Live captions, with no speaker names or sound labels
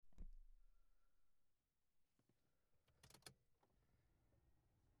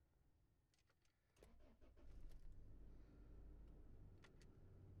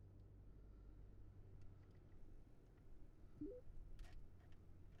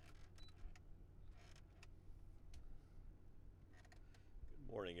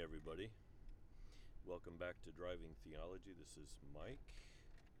everybody. Welcome back to Driving Theology. This is Mike,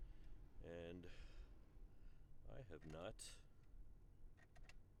 and I have not.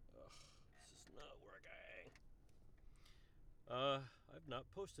 This is not working. I've not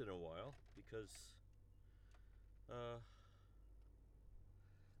posted in a while because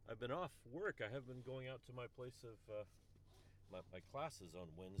I've been off work. I have been going out to my place of my classes on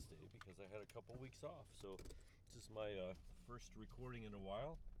Wednesday because I had a couple weeks off. So this is my first recording in a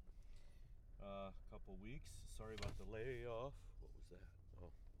while. A couple weeks. Sorry about the layoff. What was that? Oh,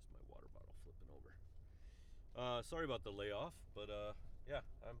 it's my water bottle flipping over. Sorry about the layoff, but yeah,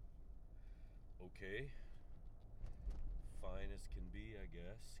 I'm okay. Fine as can be, I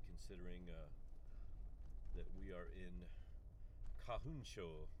guess, considering that we are in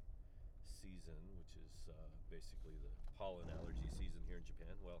Kahuncho season, which is basically the pollen allergy season here in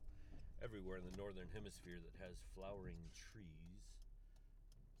Japan. Well, everywhere in the northern hemisphere that has flowering trees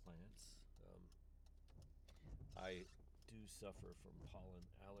and plants. I do suffer from pollen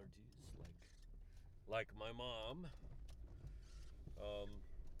allergies, like my mom.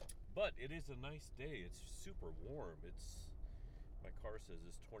 But it is a nice day. It's super warm. My car says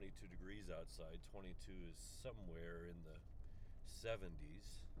it's 22 degrees outside. 22 is somewhere in the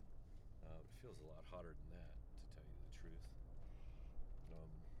 70s. It feels a lot hotter than that, to tell you the truth.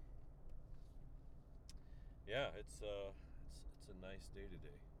 Yeah, it's a nice day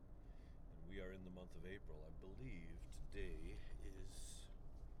today. And we are in the month of April. I believe today is,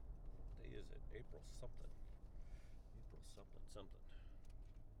 what day is it? April something. April something. Let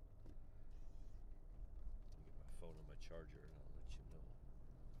me get my phone on my charger and I'll let you know.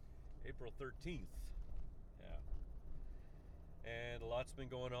 April 13th. Yeah. And a lot's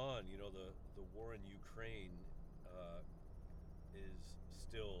been going on. You know, the war in Ukraine is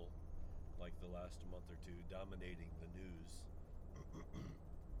still, like the last month or two, dominating the news,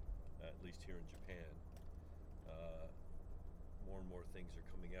 at least here in Japan. More and more things are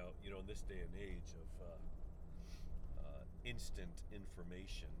coming out. You know, in this day and age of instant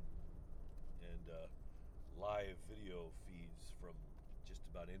information and live video feeds from just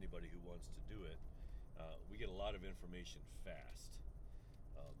about anybody who wants to do it, we get a lot of information fast.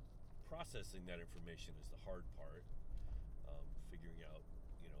 Processing that information is the hard part. Figuring out,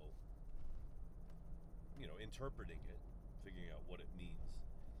 interpreting it, figuring out what it means.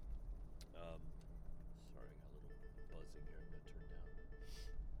 Sorry, I got a little buzzing here. I'm going to turn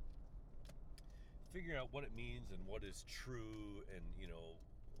down. Figuring out what it means and what is true, and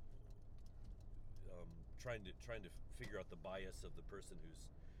trying to figure out the bias of the person who's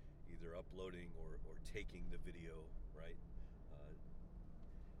either uploading or taking the video, right?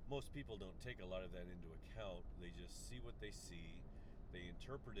 Most people don't take a lot of that into account. They just see what they see. They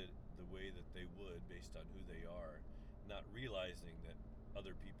interpret it the way that they would based on who they are, not realizing that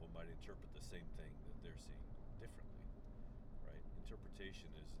other people might interpret the same thing that they're seeing differently, right?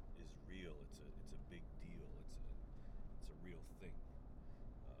 Interpretation is real. It's a big deal. It's a real thing.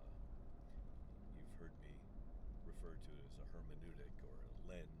 You've heard me refer to it as a hermeneutic or a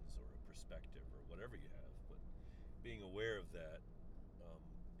lens or a perspective or whatever you have, but being aware of that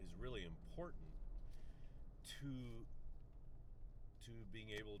is really important to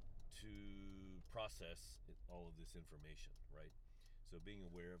being able to process all of this information, right? So being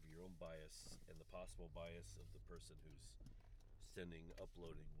aware of your own bias and the possible bias of the person who's sending,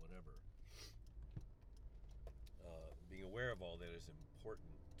 uploading, whatever. Being aware of all that is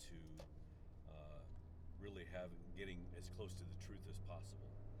important to really getting as close to the truth as possible.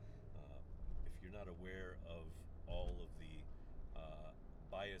 If you're not aware of all of the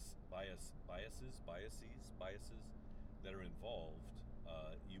biases that are involved,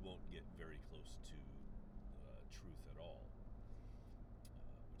 you won't get very close to truth at all,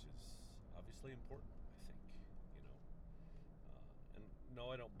 which is obviously important, I think. And no,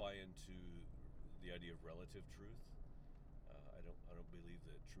 I don't buy into the idea of relative truth. I don't believe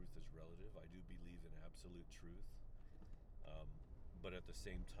that truth is relative. I do believe in absolute truth, but at the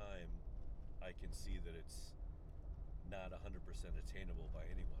same time, I can see that it's not 100% attainable by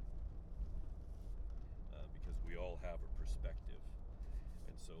anyone, because we all have a perspective.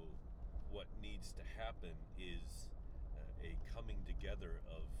 And so what needs to happen is a coming together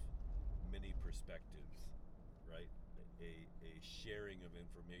of many perspectives, right? A sharing of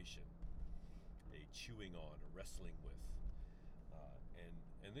information, a chewing on, a wrestling with.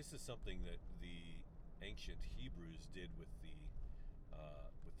 And this is something that the ancient Hebrews did with the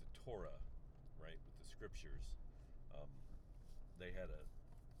Torah, right? With the scriptures. They had a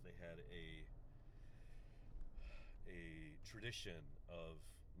tradition of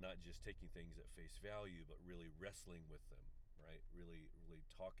not just taking things at face value, but really wrestling with them, right? Really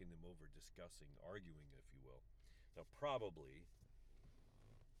talking them over, discussing, arguing, if you will. Now, probably,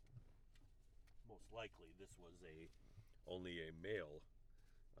 most likely, this was only a male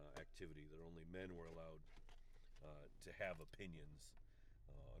activity, that only men were allowed to have opinions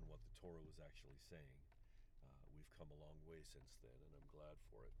on what the Torah was actually saying. We've come a long way since then, and I'm glad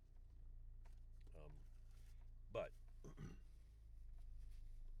for it. But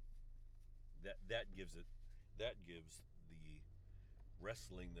that gives the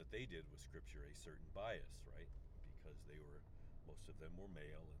wrestling that they did with Scripture a certain bias, right? Because most of them were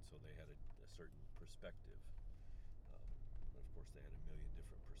male, and so they had a certain perspective. And of course, they had a million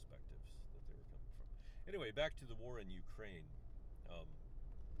different perspectives that they were coming from. Anyway, back to the war in Ukraine.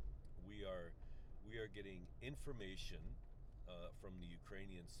 We are getting information from the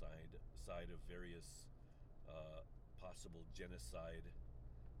Ukrainian side of various possible genocide.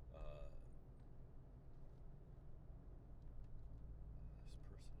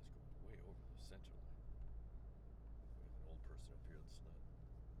 This person is going way over the center line. We have an old person up here that's not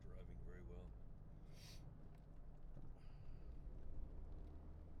driving very well.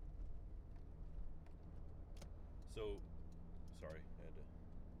 So, sorry, I had to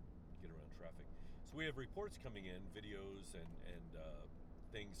get around traffic. So we have reports coming in, videos and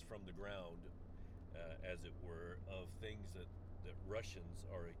things from the ground, as it were, of things that Russians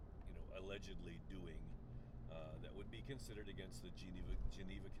are, allegedly doing that would be considered against the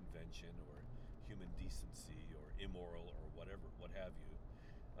Geneva Convention or human decency or immoral or whatever, what have you,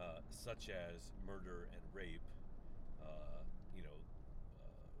 such as murder and rape,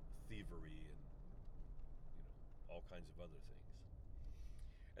 thievery and all kinds of other things.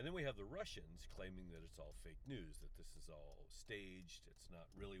 And then we have the Russians claiming that it's all fake news, that this is all staged, it's not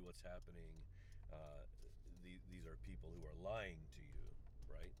really what's happening. These are people who are lying to you,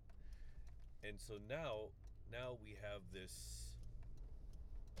 right? And so now we have this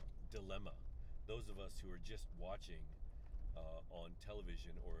dilemma. Those of us who are just watching on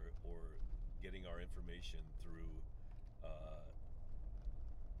television or getting our information through,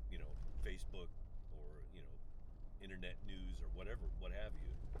 Facebook or, internet news or whatever, what have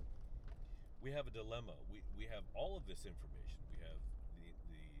you, we have a dilemma. We have all of this information. We have the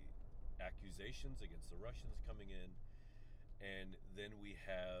accusations against the Russians coming in, and then we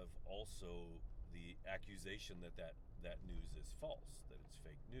have also the accusation that news is false, that it's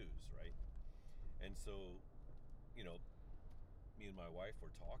fake news, right? And so, me and my wife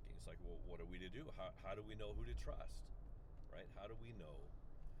were talking. It's like, well, what are we to do? How do we know who to trust, right? How do we know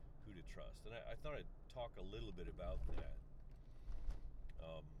who to trust? And I thought I'd talk a little bit about that.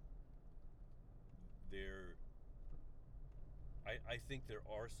 I think there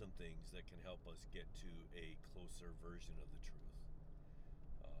are some things that can help us get to a closer version of the truth.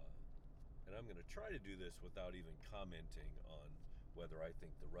 And I'm going to try to do this without even commenting on whether I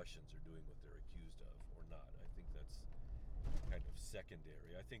think the Russians are doing what they're accused of or not. I think that's kind of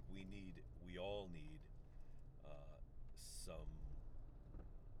secondary. I think we all need some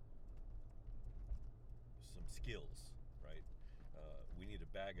skills, right? We need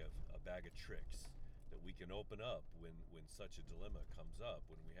a bag of tricks that we can open up when such a dilemma comes up,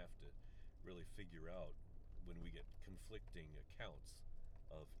 when we have to really figure out, when we get conflicting accounts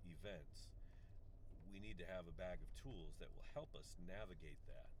of events. We need to have a bag of tools that will help us navigate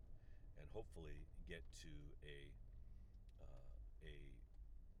that and hopefully get to a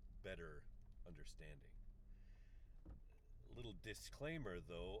better understanding. A little disclaimer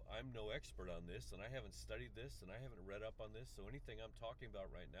though, I'm no expert on this, and I haven't studied this, and I haven't read up on this, so anything I'm talking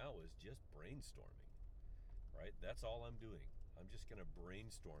about right now is just brainstorming, right? That's all I'm doing. I'm just going to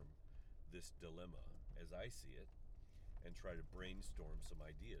brainstorm this dilemma as I see it and try to brainstorm some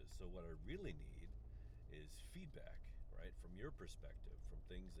ideas. So what I really need is feedback, right, from your perspective, from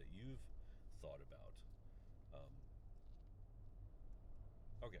things that you've thought about.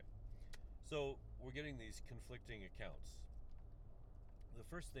 Okay, so we're getting these conflicting accounts. The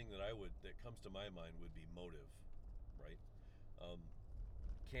first thing that comes to my mind would be motive, right?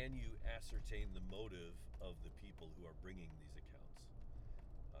 Can you ascertain the motive of the people who are bringing these accounts,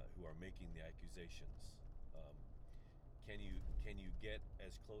 who are making the accusations? Can you get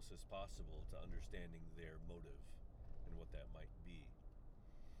as close as possible to understanding their motive and what that might be?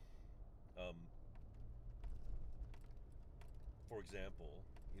 For example,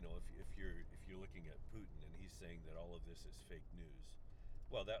 if you're looking at Putin and he's saying that all of this is fake news,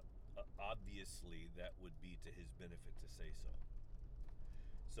 well, that obviously that would be to his benefit to say so.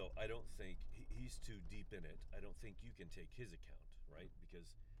 So I don't think he's too deep in it. I don't think you can take his account, right?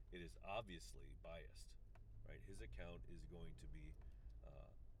 Because it is obviously biased, right? His account is going to be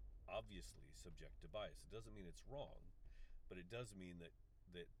obviously subject to bias. It doesn't mean it's wrong, but it does mean that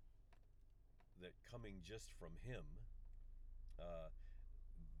that coming just from him, uh,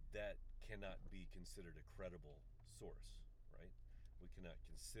 that cannot be considered a credible source, right? We cannot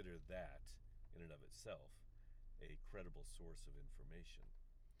consider that in and of itself a credible source of information,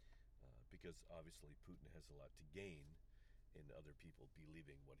 because obviously Putin has a lot to gain in other people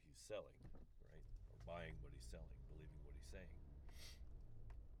believing what he's selling, right? Or buying what he's selling, believing what he's saying.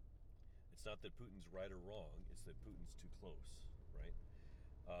 It's not that Putin's right or wrong, it's that Putin's too close, right?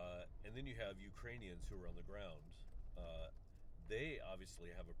 And then you have Ukrainians who are on the ground. They obviously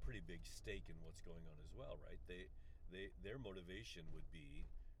have a pretty big stake in what's going on as well, right? Their motivation would be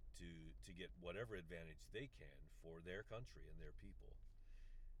to get whatever advantage they can for their country and their people.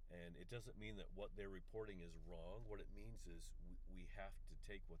 And it doesn't mean that what they're reporting is wrong. What it means is we have to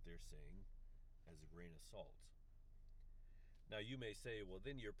take what they're saying as a grain of salt. Now, you may say, well,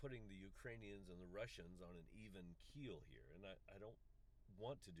 then you're putting the Ukrainians and the Russians on an even keel here. And I don't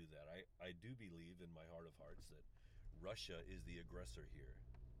want to do that. I do believe in my heart of hearts that Russia is the aggressor here,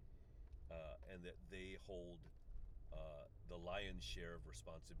 and that they hold the lion's share of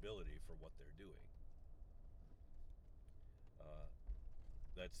responsibility for what they're doing.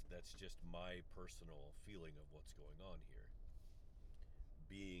 That's just my personal feeling of what's going on here.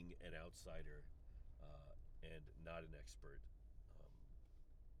 Being an outsider and not an expert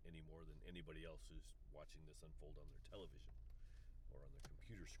any more than anybody else who's watching this unfold on their television or on their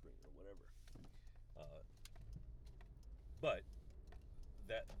computer screen or whatever. But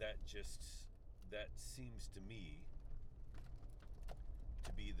that seems to me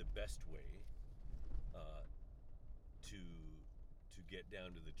to be the best way to get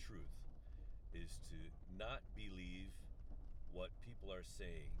down to the truth, is to not believe what people are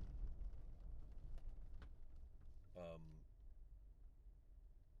saying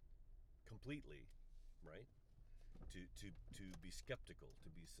completely, right? To be skeptical, to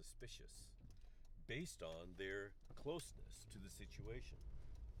be suspicious, based on their closeness to the situation.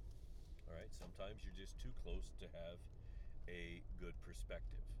 All right, sometimes you're just too close to have a good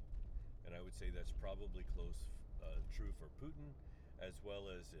perspective, and I would say that's probably true for Putin, as well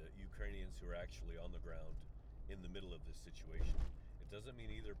as Ukrainians who are actually on the ground in the middle of this situation. It doesn't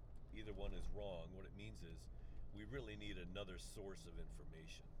mean either one is wrong. What it means is we really need another source of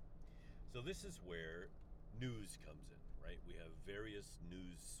information. So this is where news comes in, right? We have various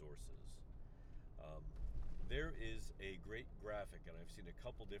news sources. There is a great graphic, and I've seen a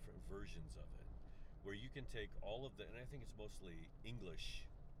couple different versions of it, where you can take all of and I think it's mostly English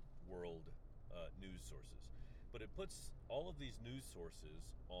world news sources, but it puts all of these news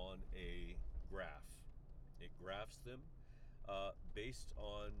sources on a graph. It graphs them based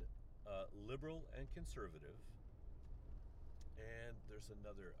on liberal and conservative, and there's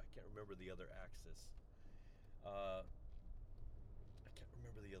another, I can't remember the other axis. I can't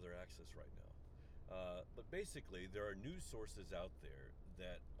remember the other axis right now. But basically, there are news sources out there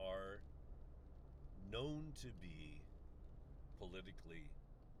that are known to be politically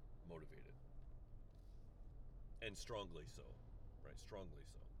motivated. And strongly so, right? Strongly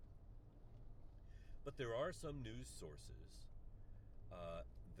so. But there are some news sources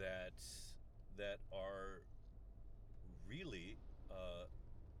that are really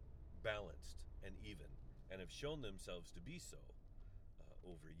balanced and even, and have shown themselves to be so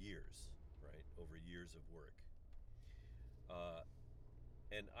over years, right? Over years of work.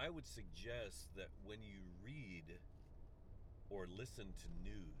 And I would suggest that when you read or listen to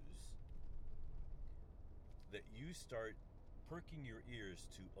news, that you start perking your ears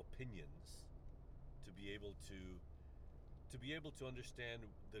to opinions to be able to understand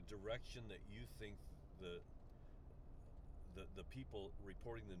the direction that you think the people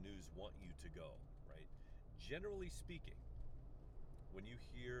reporting the news want you to go, right? Generally speaking, when you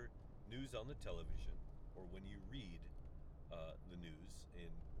hear news on the television or when you read the news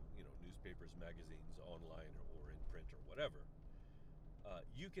in newspapers, magazines, online or in print or whatever,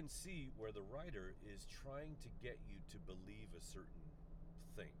 you can see where the writer is trying to get you to believe a certain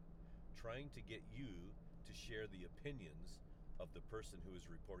thing, trying to get you to share the opinions of the person who is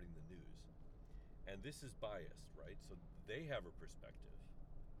reporting the news. And this is biased, right? So they have a perspective.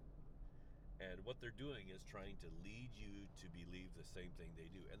 And what they're doing is trying to lead you to believe the same thing they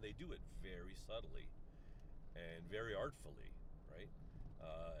do. And they do it very subtly and very artfully, right?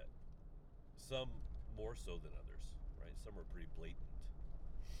 Some more so than others, right? Some are pretty blatant.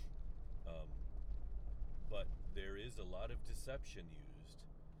 But there is a lot of deception used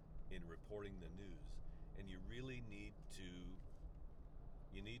in reporting the news. And you really need to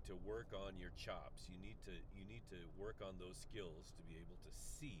work on your chops. You need to work on those skills to be able to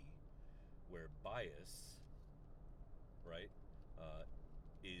see where bias right,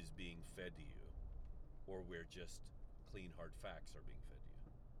 is being fed to you, or where just clean, hard facts are being fed to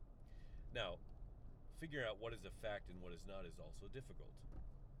you. Now, figuring out what is a fact and what is not is also difficult.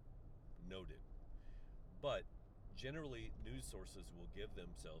 Noted. But generally, news sources will give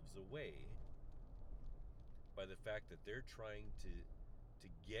themselves away by the fact that they're trying to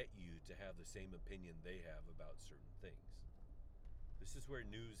get you to have the same opinion they have about certain things. This is where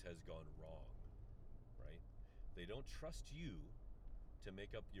news has gone wrong, right? They don't trust you to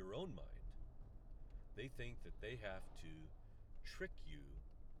make up your own mind. They think that they have to trick you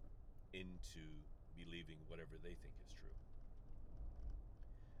into believing whatever they think is true.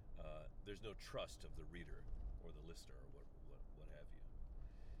 There's no trust of the reader or the listener or what have you.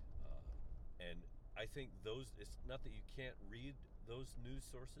 And I think it's not that you can't read those news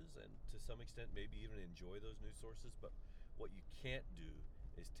sources and to some extent maybe even enjoy those news sources, but what you can't do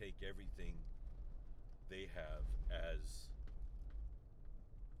is take everything they have as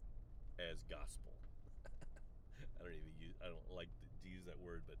gospel. I don't like to use that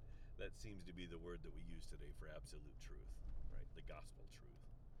word, but that seems to be the word that we use today for absolute truth, right? The gospel truth.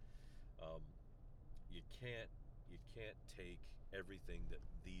 You can't take everything that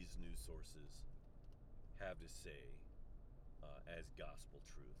these news sources have to say as gospel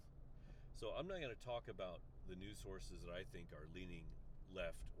truth. So I'm not going to talk about the news sources that I think are leaning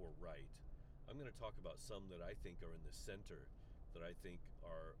left or right. I'm going to talk about some that I think are in the center, that I think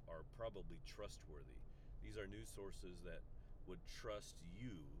are probably trustworthy. These are news sources that would trust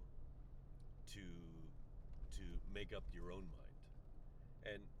you to make up your own mind.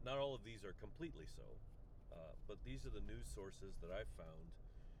 And not all of these are completely so, but these are the news sources that I've found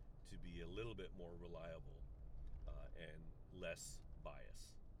to be a little bit more reliable and less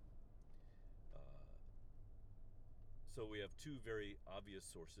biased. So we have two very obvious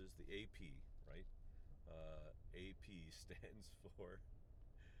sources, the AP, right? AP stands for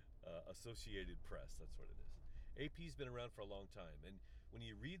Associated Press, that's what it is. AP's been around for a long time, and when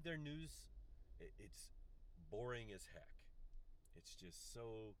you read their news, it's boring as heck. It's just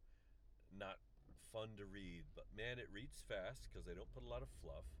so not fun to read, but man, it reads fast because they don't put a lot of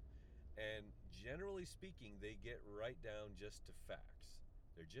fluff, and generally speaking, they get right down just to facts.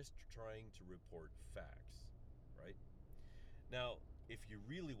 They're just trying to report facts, right? Now, if you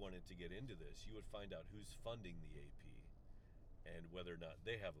really wanted to get into this, you would find out who's funding the AP and whether or not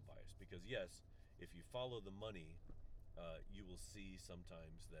they have a bias. Because yes, if you follow the money, you will see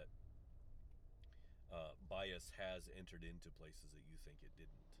sometimes that bias has entered into places that you think it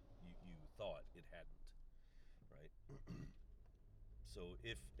didn't. You thought it hadn't, right? So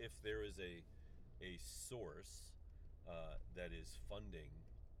if there is a source that is funding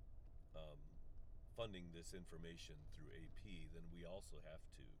this information through AP, then we also have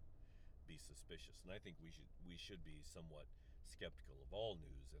to be suspicious. And I think we should be somewhat skeptical of all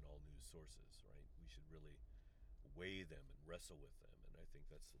news and all news sources, right? We should really weigh them and wrestle with them, and I think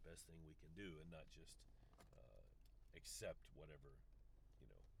that's the best thing we can do, and not just accept whatever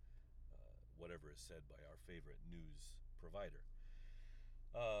whatever is said by our favorite news provider.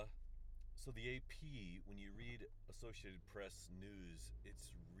 So the AP, when you read Associated Press news,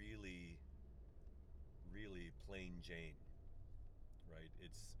 it's really, really plain Jane, right?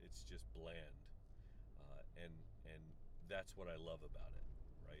 It's just bland, and that's what I love about it,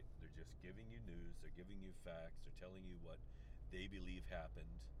 right? They're just giving you news, they're giving you facts, they're telling you what they believe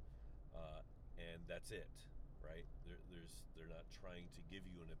happened, and that's it, right? They're not trying to give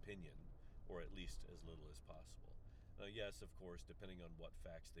you an opinion, or at least as little as possible. Yes, of course, depending on what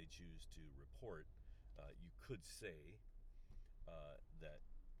facts they choose to report, you could say that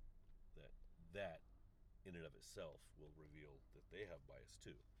in and of itself will reveal that they have bias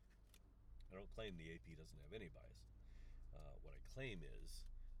too. I don't claim the AP doesn't have any bias. What I claim is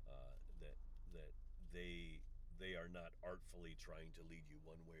that they are not artfully trying to lead you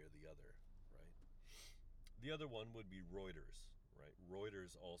one way or the other, right? The other one would be Reuters, right?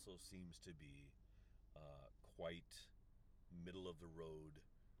 Reuters also seems to be quite middle of the road,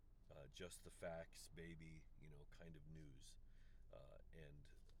 just the facts, baby, kind of news. And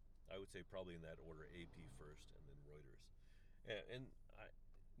I would say probably in that order, AP first and then Reuters. And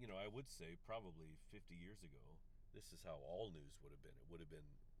I would say probably 50 years ago, this is how all news would have been. It would have been,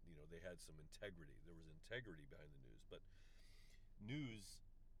 they had some integrity. There was integrity behind the news. But news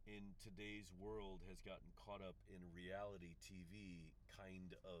in today's world has gotten caught up in reality TV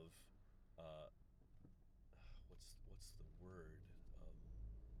kind of, what's the word?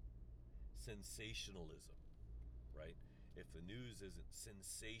 Sensationalism, right? If the news isn't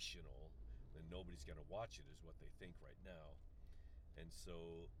sensational, then nobody's going to watch it, is what they think right now. And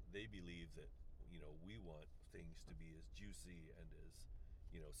so they believe that, we want things to be as juicy and as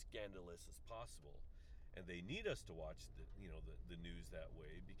scandalous as possible, and they need us to watch the news that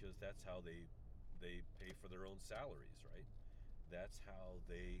way, because that's how they pay for their own salaries, right? That's how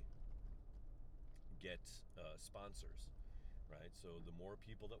they get sponsors, right? So the more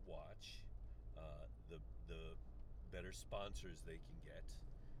people that watch, the better sponsors they can get,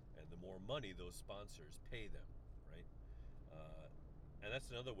 and the more money those sponsors pay them, right? And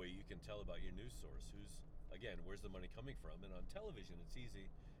that's another way you can tell about your news source. Where's the money coming from? And on television, it's easy.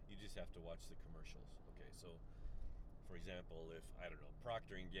 You just have to watch the commercials. Okay, so for example, if, I don't know,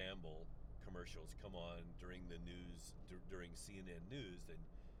 Procter and Gamble commercials come on during the news, during CNN News, then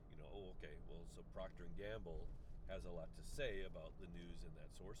so Procter and Gamble has a lot to say about the news in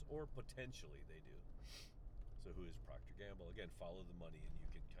that source, or potentially they do. So who is Procter Gamble? Again, follow the money, and you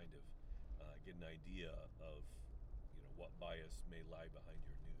can kind of get an idea of what bias may lie behind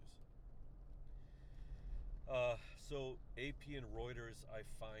your news. So AP and Reuters, I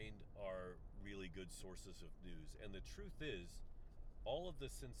find, are really good sources of news. And the truth is, all of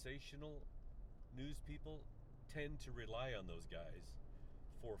the sensational news people tend to rely on those guys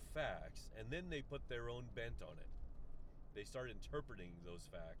for facts, and then they put their own bent on it. They start interpreting those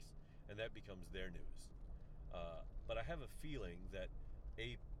facts, and that becomes their news. But I have a feeling that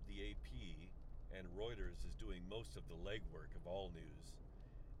the AP and Reuters is doing most of the legwork of all news,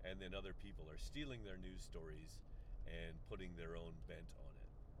 and then other people are stealing their news stories and putting their own bent on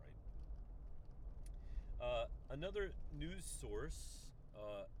it, right? Another news source,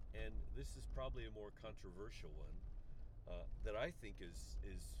 and this is probably a more controversial one, that I think is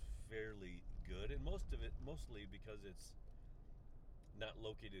fairly good, and mostly because it's not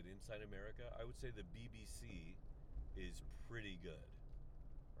located inside America. I would say the BBC is pretty good,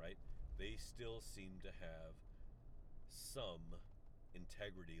 right? They still seem to have some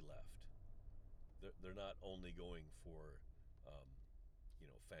integrity left. They're not only going for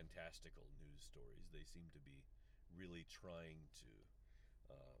fantastical news stories. They seem to be really trying to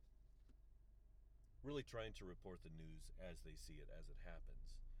report the news as they see it, as it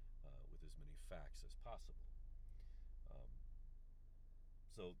happens, with as many facts as possible.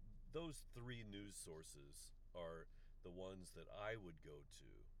 So those three news sources are the ones that I would go to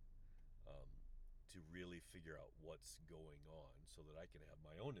really figure out what's going on, so that I can have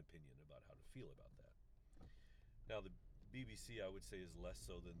my own opinion about how to feel about that. Now, the BBC, I would say, is less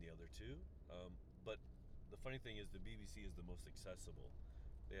so than the other two, but the funny thing is the BBC is the most accessible.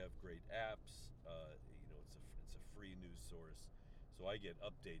 They have great apps. It's a free news source, so I get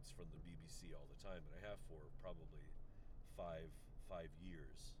updates from the BBC all the time, and I have for probably five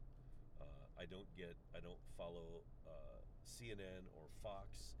years. I don't follow CNN or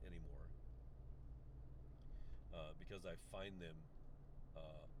Fox anymore, because I find them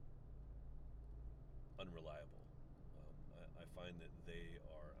unreliable. I find that they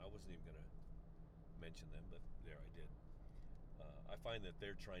are. I wasn't even going to mention them, but there I did. I find that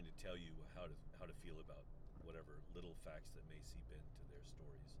they're trying to tell you how to feel about whatever little facts that may seep into their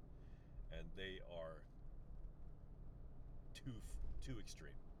stories, and they are too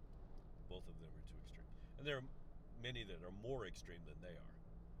extreme. Both of them are too extreme, and there are many that are more extreme than they are.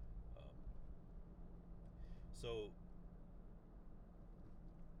 So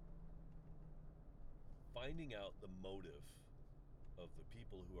finding out the motive of the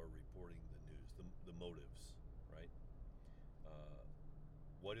people who are reporting the news, the motives, right?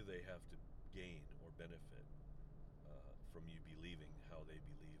 What do they have to gain or benefit from you believing how they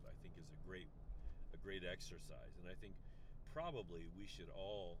believe? I think is a great exercise, and I think probably we should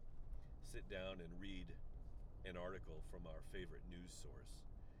all sit down and read an article from our favorite news source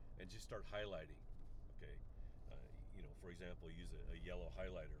and just start highlighting. Okay, for example, use a yellow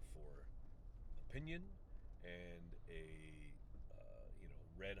highlighter for opinion, and a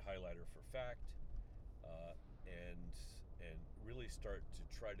red highlighter for fact, and really start to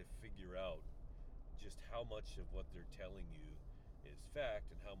try to figure out just how much of what they're telling you is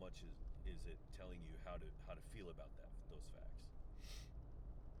fact, and how much is it telling you how to feel about those facts.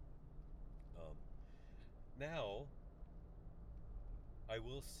 Now, I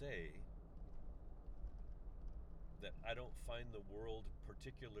will say that I don't find the world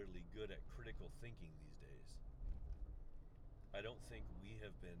particularly good at critical thinking these days. I don't think we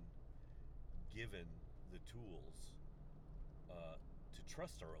have been given the tools to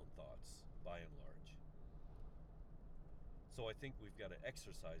trust our own thoughts, by and large. So I think we've got to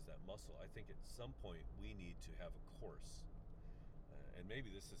exercise that muscle. I think at some point we need to have a course, and maybe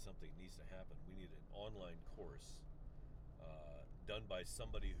this is something that needs to happen. We need an online course done by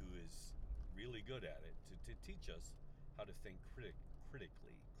somebody who is really good at it to teach us how to think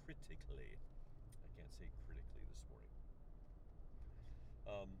critically, can't say critically this morning.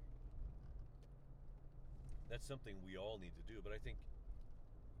 That's something we all need to do, but I think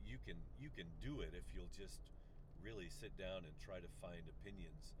you can do it if you'll just really sit down and try to find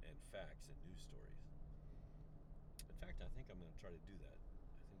opinions and facts in news stories. In fact, I think I'm going to try to do that.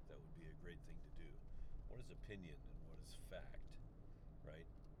 I think that would be a great thing to do. What is opinion and what is fact, right?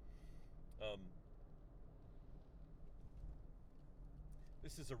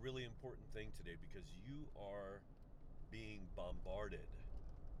 This is a really important thing today because you are being bombarded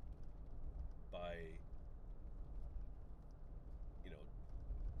by, you know,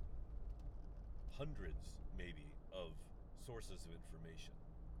 hundreds maybe of sources of information,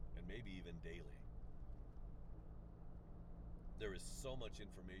 and maybe even daily. There is so much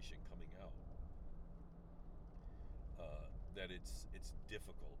information coming out that it's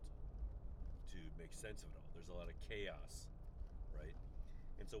difficult to make sense of it all. There's a lot of chaos, right?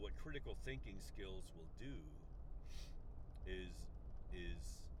 And so what critical thinking skills will do is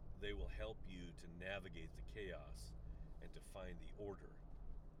they will help you to navigate the chaos and to find the order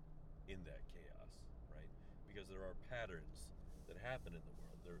in that chaos, right? Because there are patterns that happen in the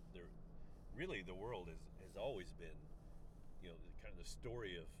world. There really, the world has always been, you know, kind of the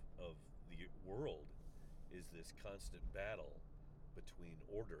story of the world is this constant battle between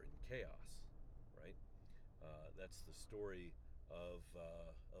order and chaos, right? That's the story of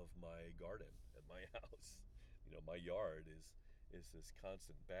my garden at my house. You know, my yard is this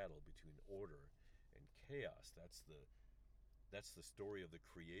constant battle between order and chaos. That's the story of the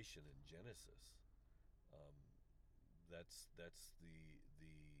creation in Genesis. That's the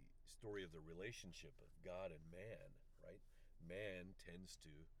story of the relationship of God and man, right? Man tends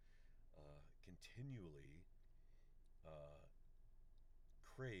to continually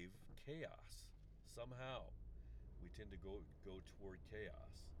crave chaos. Somehow, we tend to go toward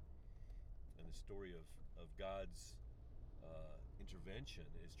chaos. And the story of God's intervention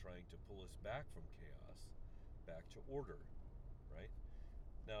is trying to pull us back from chaos, back to order, right?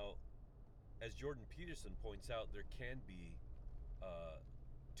 Now, as Jordan Peterson points out, there can be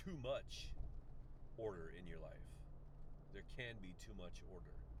too much order in your life. There can be too much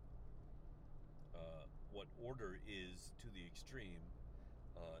order. What order is to the extreme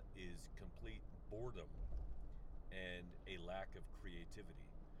is complete boredom and a lack of creativity.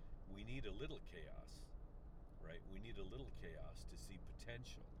 We need a little chaos, right? We need a little chaos to see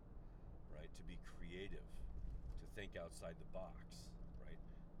potential, right? To be creative, to think outside the box, right?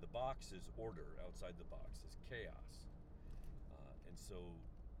 The box is order, outside the box is chaos. And so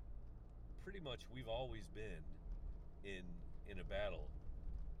pretty much we've always been in a battle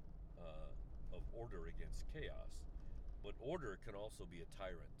of order against chaos. But order can also be a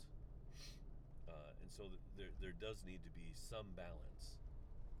tyrant. And so there does need to be some balance.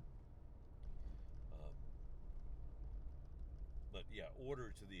 But yeah,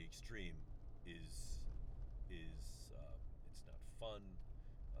 order to the extreme is it's not fun,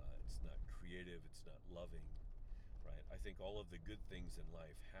 it's not creative, it's not loving, right? I think all of the good things in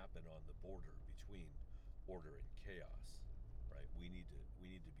life happen on the border between order and chaos, right? We need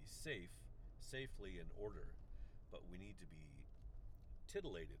to be safely in order, but we need to be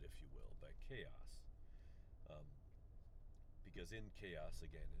titillated, if you will, by chaos, because in chaos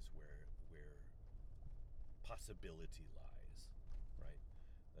again is where possibility lies, right?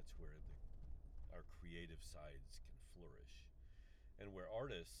 That's where our creative sides can flourish, and where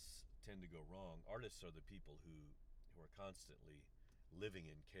artists tend to go wrong. Artists are the people who are constantly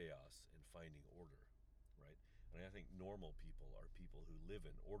living in chaos and finding order, right? And I think normal people are people who live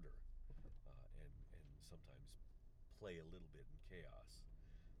in order and sometimes play a little bit in chaos.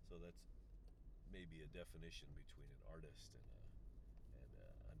 So that's maybe a definition between an artist and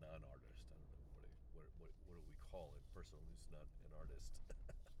a non-artist. I don't know what do we call a person who's not an artist.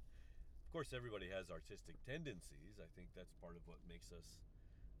 Of course, everybody has artistic tendencies. I think that's part of what makes us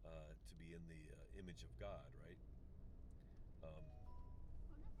to be in the image of God, right?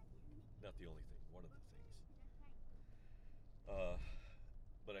 Not the only thing, one of the things.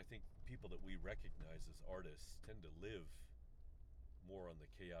 But I think people that we recognize as artists tend to live more on the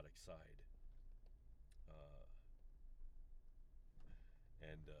chaotic side.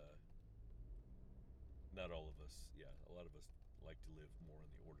 And not all of us, yeah, a lot of us like to live more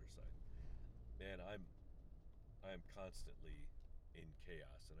on the order side. Man, I'm constantly in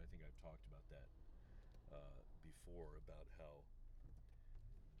chaos, and I think I've talked about that before, about how,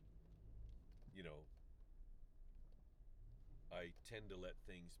 you know, I tend to let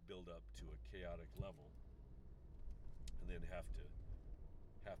things build up to a chaotic level, and then have to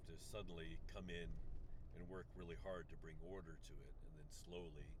suddenly come in and work really hard to bring order to it, and then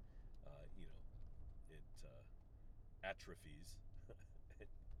slowly, you know, atrophies. It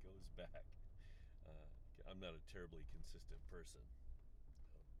goes back. I'm not a terribly consistent person.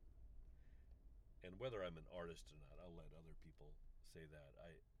 And whether I'm an artist or not, I'll let other people say that.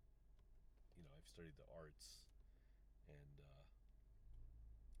 I've studied the arts, and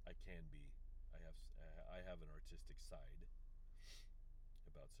I can be. I have an artistic side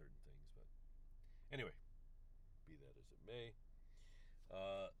about certain things, but anyway, be that as it may.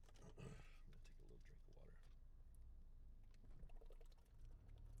 I'm gonna take a little drink of water.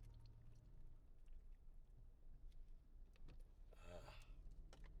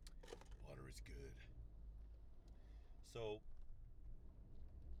 Water is good. So,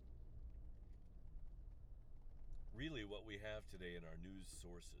 really, what we have today in our news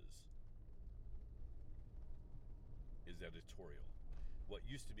sources is editorial. What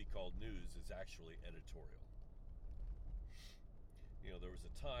used to be called news is actually editorial. There was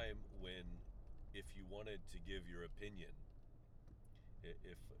a time when, if you wanted to give your opinion,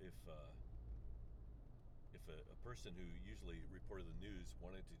 if a person who usually reported the news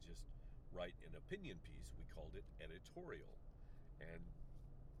wanted to just write an opinion piece, we called it editorial, and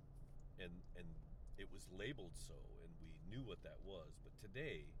it was labeled so, and we knew what that was. But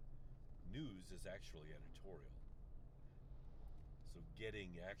today, news is actually editorial. So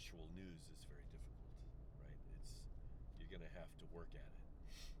getting actual news is very difficult, right? You're going to have to work at it.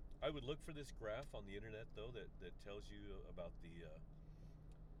 I would look for this graph on the internet, though, that tells you about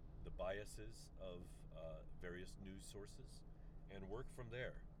the biases of various news sources, and work from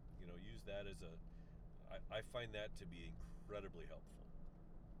there. Use that as I find that to be incredibly helpful.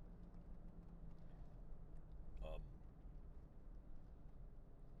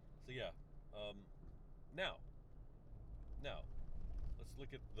 So yeah, now let's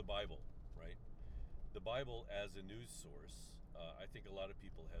look at the Bible, right? The Bible as a news source. I think a lot of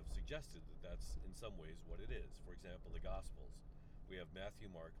people have suggested that that's in some ways what it is. For example, the Gospels. We have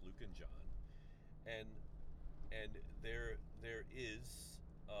Matthew, Mark, Luke, and John, and there is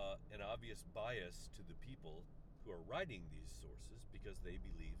an obvious bias to the people who are writing these sources because they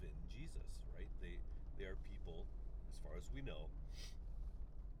believe in Jesus, right? They are people, as far as we know,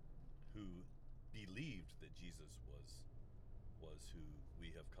 who believed that Jesus was who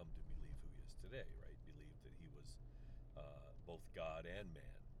we have come to believe who he is today, right? Believed that he was both God and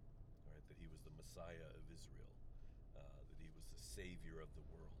man, right? That he was the Messiah of Israel, that he was the Savior of the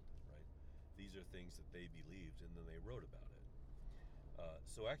world, right? These are things that they believed, and then they wrote about it.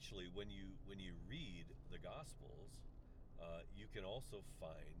 So actually, when you read the Gospels, you can also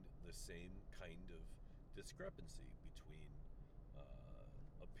find the same kind of discrepancy between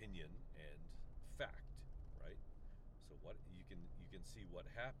opinion and fact, right? So what you can see what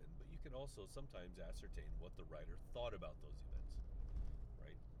happened, but you can also sometimes ascertain what the writer thought about those events,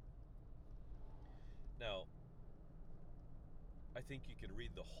 right? Now, I think you can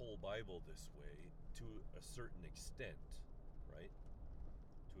read the whole Bible this way to a certain extent, right?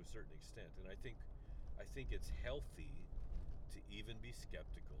 To a certain extent, and I think it's healthy to even be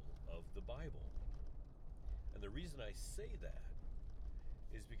skeptical of the Bible. And the reason I say that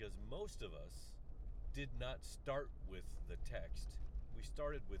is because most of us did not start with the text. We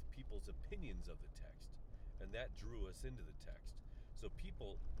started with people's opinions of the text, and that drew us into the text. So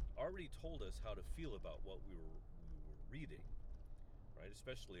people already told us how to feel about what we were reading, right?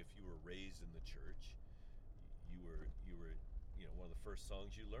 Especially if you were raised in the church, you were one of the first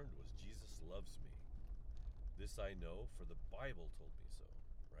songs you learned was "Jesus Loves Me." This I know, for the Bible told me so,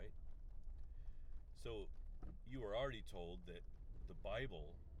 right? So you were already told that the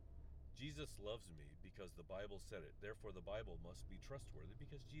Bible, Jesus loves me because the Bible said it. Therefore, the Bible must be trustworthy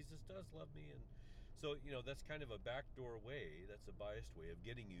because Jesus does love me. And so, that's kind of a backdoor way, that's a biased way of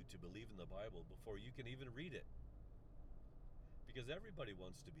getting you to believe in the Bible before you can even read it. Because everybody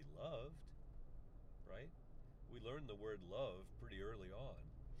wants to be loved, right? We learned the word love pretty early on.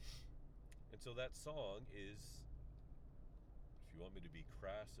 And so that song is, if you want me to be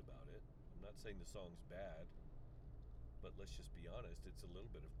crass about it, I'm not saying the song's bad, but let's just be honest, it's a little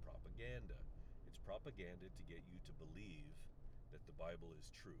bit of propaganda. It's propaganda to get you to believe that the Bible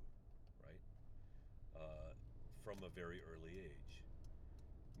is true, right? From a very early age.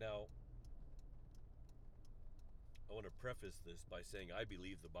 Now, I want to preface this by saying I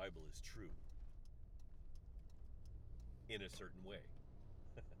believe the Bible is true in a certain way.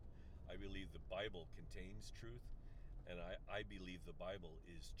 I believe the Bible contains truth, and I believe the Bible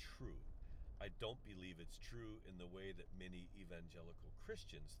is true. I don't believe it's true in the way that many evangelical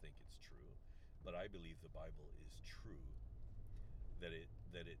Christians think it's true, but I believe the Bible is true. That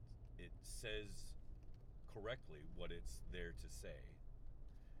it says correctly what it's there to say.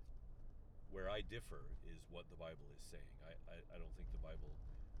 where I differ is what the Bible is saying. I don't think the Bible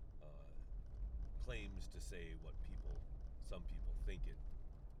uh, claims to say what some people think it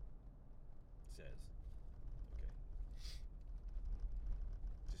says. Okay,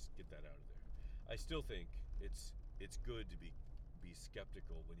 just get that out of there. I still think it's good to be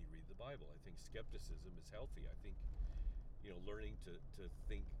skeptical when you read the Bible. I think skepticism is healthy. I think learning to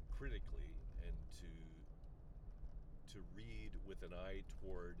think critically and to read with an eye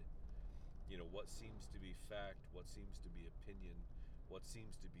toward what seems to be fact, what seems to be opinion, what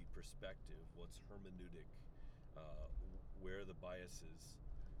seems to be perspective, what's hermeneutic, where the biases.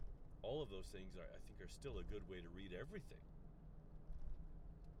 All of those things I think are still a good way to read everything.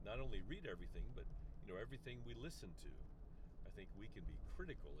 Not only read everything, but everything we listen to. I think we can be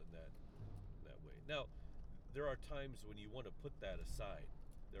critical in that way. Now, there are times when you want to put that aside.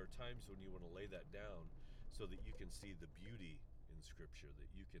 There are times when you want to lay that down so that you can see the beauty in Scripture, so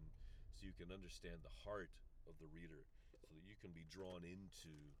you can understand the heart of the reader, so that you can be drawn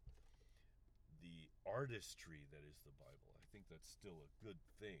into the artistry that is the Bible. I think that's still a good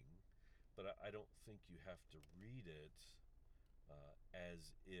thing, but I don't think you have to read it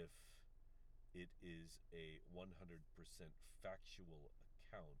as if it is a 100% factual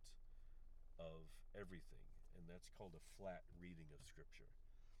account of everything, and that's called a flat reading of Scripture.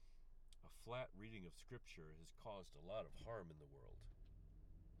 A flat reading of Scripture has caused a lot of harm in the world.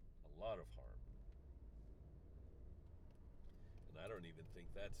 A lot of harm. And I don't even think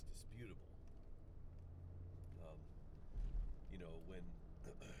that's disputable. When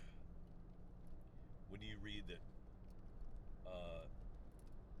when you read that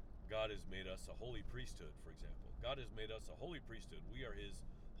God has made us a holy priesthood, for example. God has made us a holy priesthood. We are His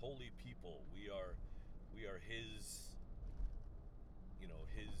holy people. We are His,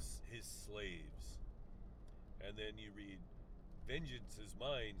 His slaves. And then you read, "Vengeance is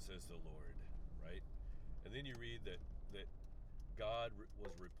mine," says the Lord, right? And then you read that God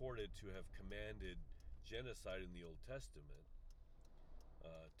was reported to have commanded genocide in the Old Testament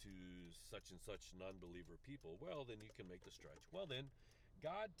to such and such non-believer people. Well, then you can make the stretch. Well, then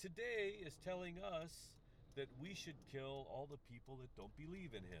God today is telling us that we should kill all the people that don't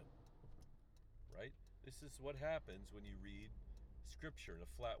believe in Him, right? This is what happens when you read Scripture in a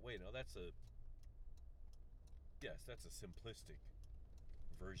flat way. Now, that's a simplistic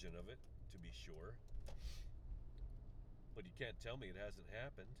version of it, to be sure. But you can't tell me it hasn't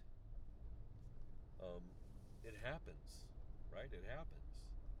happened. It happens, right? It happens.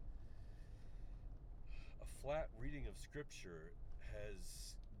 A flat reading of Scripture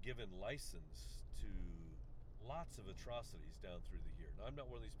has given license to lots of atrocities down through the year. Now, I'm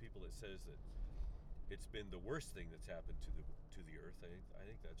not one of these people that says that it's been the worst thing that's happened to the earth. I think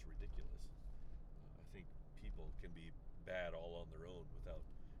that's ridiculous. I think people can be bad all on their own without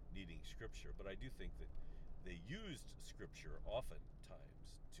needing Scripture, but I do think that they used Scripture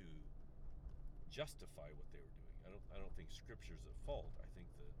oftentimes to justify what they were doing. I don't think Scripture's at fault. I think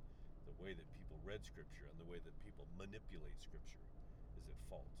the way that people read Scripture and the way that people manipulate Scripture is at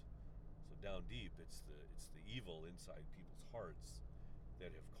fault. So down deep, it's the evil inside people's hearts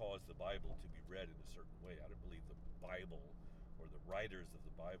that have caused the Bible to be read in a certain way. I don't believe the Bible or the writers of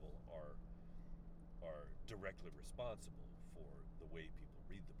the Bible are directly responsible for the way people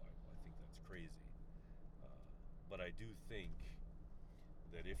read the Bible. I think that's crazy. But I do think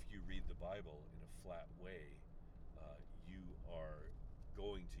that if you read the Bible in a flat way, you are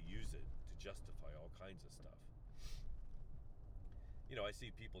going to use it to justify all kinds of stuff. I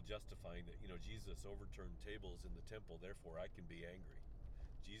see people justifying that, Jesus overturned tables in the temple, therefore I can be angry.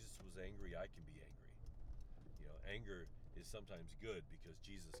 Jesus was angry, I can be angry. Anger is sometimes good because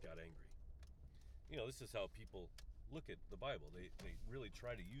Jesus got angry. This is how people look at the Bible. They really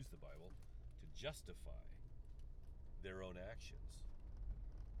try to use the Bible to justify their own actions.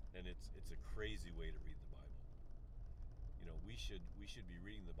 And it's a crazy way to read the Bible. We should be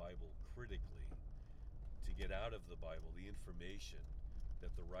reading the Bible critically to get out of the Bible the information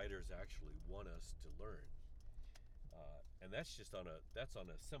that the writers actually want us to learn. And that's just on a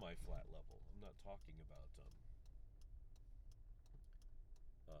semi-flat level. I'm not talking about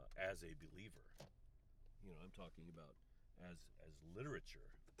as a believer. I'm talking about as literature.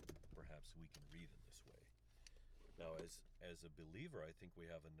 Perhaps we can read in this way. Now, as a believer, I think we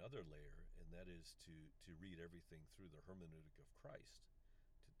have another layer, and that is to read everything through the hermeneutic of Christ,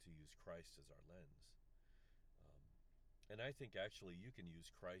 to use Christ as our lens. And I think actually you can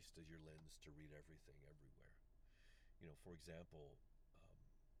use Christ as your lens to read everything everywhere. For example,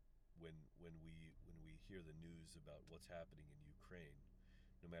 when we hear the news about what's happening in Ukraine,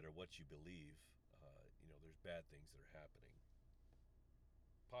 no matter what you believe, there's bad things that are happening.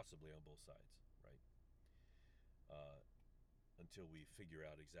 possibly on both sides, right? Uh, until we figure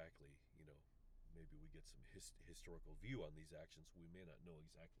out exactly, maybe we get some historical view on these actions, we may not know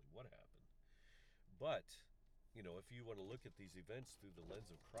exactly what happened. But, if you want to look at these events through the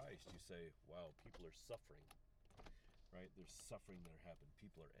lens of Christ, you say, wow, people are suffering, right? There's suffering that happened.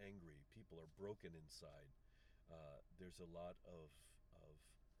 People are angry. People are broken inside. There's a lot of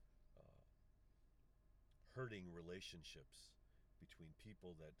uh, hurting relationships between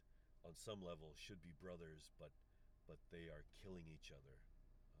people that on some level should be brothers, but they are killing each other.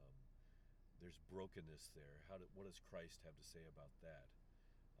 Um, there's brokenness there. What does Christ have to say about that?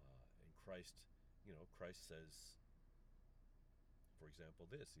 And Christ says, for example,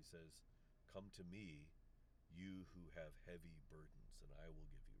 this. He says, "Come to me, you who have heavy burdens, and I will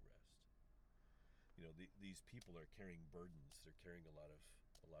give you rest." These people are carrying burdens. They're carrying a lot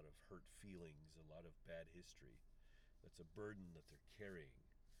of hurt feelings, a lot of bad history. That's a burden that they're carrying.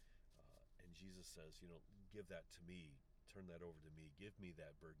 And Jesus says, give that to me. Turn that over to me. Give me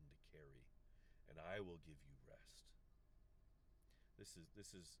that burden to carry, and I will give you rest. This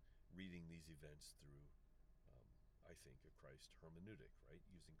is reading these events through, I think, a Christ hermeneutic, right?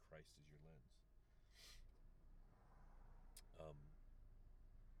 Using Christ as your lens.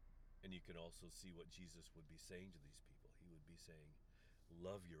 And you can also see what Jesus would be saying to these people. He would be saying,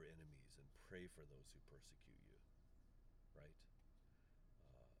 love your enemies and pray for those who persecute you, right?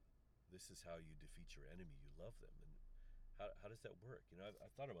 This is how you defeat your enemy. You love them. And how does that work?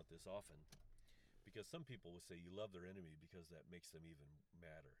 I've thought about this often, because some people will say you love their enemy because that makes them even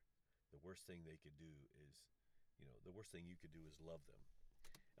madder. The worst thing they could do is, the worst thing you could do is love them.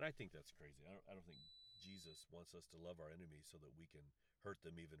 And I think that's crazy. I don't think Jesus wants us to love our enemies so that we can hurt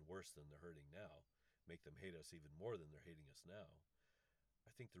them even worse than they're hurting now, make them hate us even more than they're hating us now.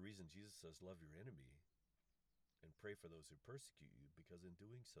 I think the reason Jesus says love your enemy and pray for those who persecute you, because in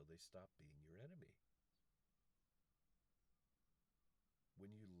doing so, they stop being your enemy. When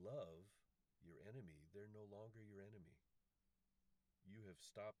you love your enemy, they're no longer your enemy. You have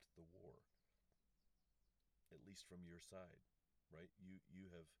stopped the war, at least from your side, right? You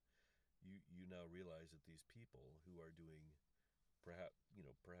now realize that these people who are doing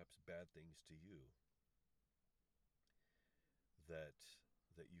perhaps bad things to you, that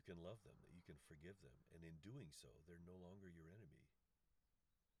you can love them, that you can forgive them, and in doing so, they're no longer your enemy.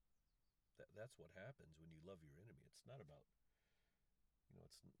 That's what happens when you love your enemy. It's not about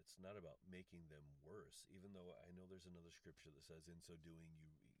it's not about making them worse, even though I know there's another scripture that says, in so doing,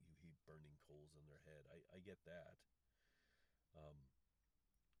 you heap burning coals on their head. I get that.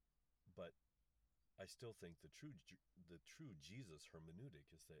 But I still think the true Jesus hermeneutic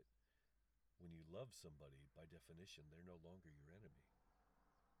is that when you love somebody, by definition, they're no longer your enemy.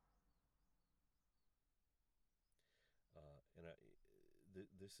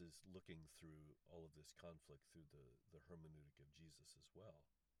 This is looking through all of this conflict through the hermeneutic of Jesus as well,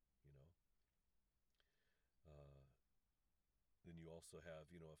 you know. Then you also have,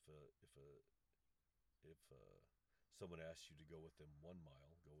 if someone asks you to go with them 1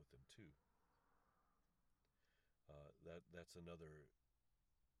 mile, go with them 2. That's another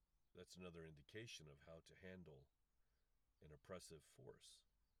indication of how to handle an oppressive force.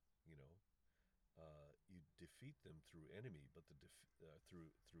 You defeat them through enemy, but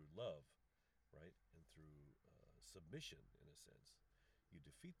through love, right, and through submission, in a sense. You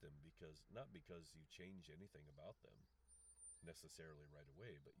defeat them not because you change anything about them necessarily right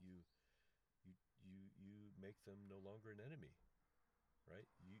away, but you make them no longer an enemy, right?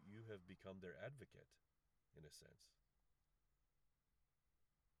 You have become their advocate, in a sense.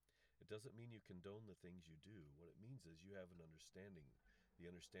 It doesn't mean you condone the things you do. What it means is you have the understanding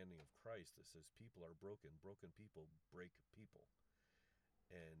of Christ that says people are broken. Broken people break people.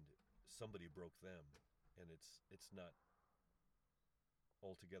 And somebody broke them, and it's not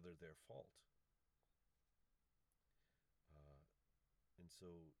altogether their fault. And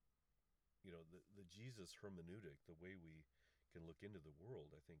so, the Jesus hermeneutic, the way we can look into the world,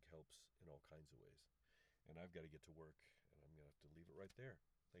 I think helps in all kinds of ways. And I've got to get to work, and I'm going to have to leave it right there.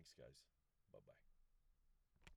 Thanks, guys. Bye-bye.